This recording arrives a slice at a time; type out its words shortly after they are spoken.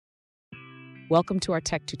Welcome to our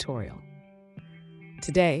tech tutorial.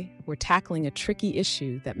 Today, we're tackling a tricky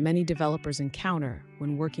issue that many developers encounter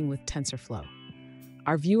when working with TensorFlow.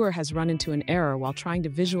 Our viewer has run into an error while trying to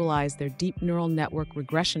visualize their deep neural network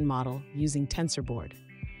regression model using TensorBoard.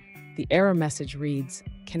 The error message reads,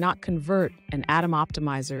 "Cannot convert an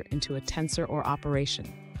AdamOptimizer into a tensor or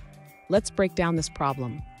operation." Let's break down this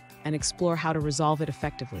problem and explore how to resolve it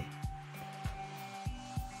effectively.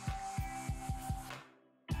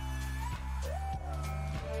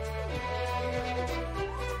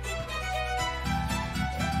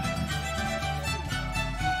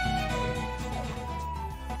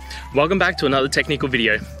 Welcome back to another technical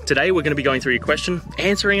video. Today we're going to be going through your question,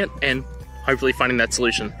 answering it, and hopefully finding that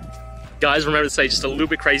solution. Guys, remember to stay just a little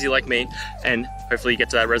bit crazy like me, and hopefully you get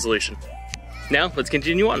to that resolution. Now, let's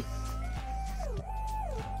continue on.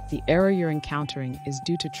 The error you're encountering is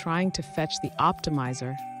due to trying to fetch the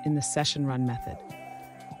optimizer in the session run method.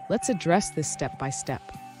 Let's address this step by step.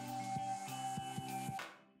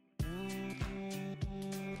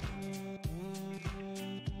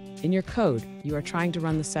 In your code, you are trying to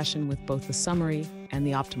run the session with both the summary and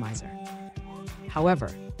the optimizer.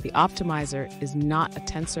 However, the optimizer is not a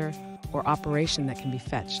tensor or operation that can be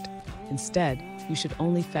fetched. Instead, you should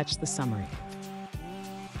only fetch the summary.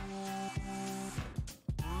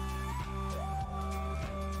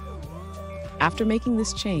 After making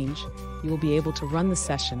this change, you will be able to run the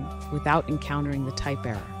session without encountering the type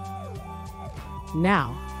error.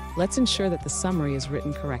 Now, let's ensure that the summary is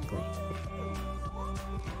written correctly.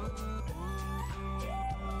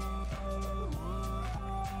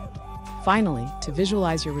 Finally, to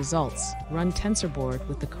visualize your results, run TensorBoard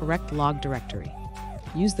with the correct log directory.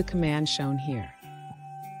 Use the command shown here.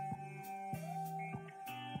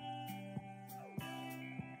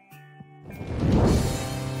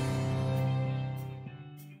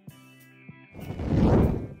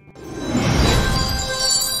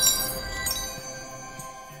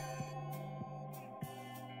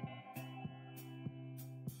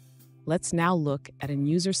 Let's now look at a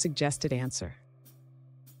user-suggested answer.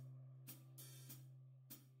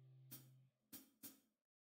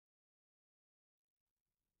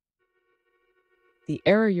 The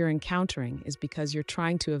error you're encountering is because you're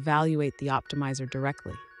trying to evaluate the optimizer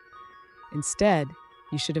directly. Instead,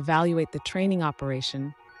 you should evaluate the training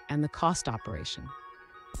operation and the cost operation.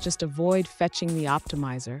 Just avoid fetching the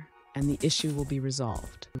optimizer, and the issue will be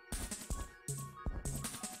resolved.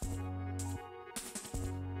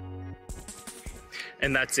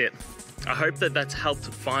 And that's it. I hope that that's helped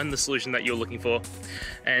find the solution that you're looking for.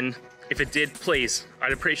 And if it did, please,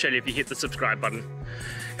 I'd appreciate it if you hit the subscribe button.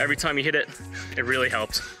 Every time you hit it, it really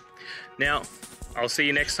helps. Now, I'll see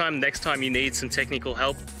you next time you need some technical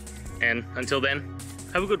help. And until then,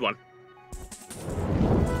 have a good one.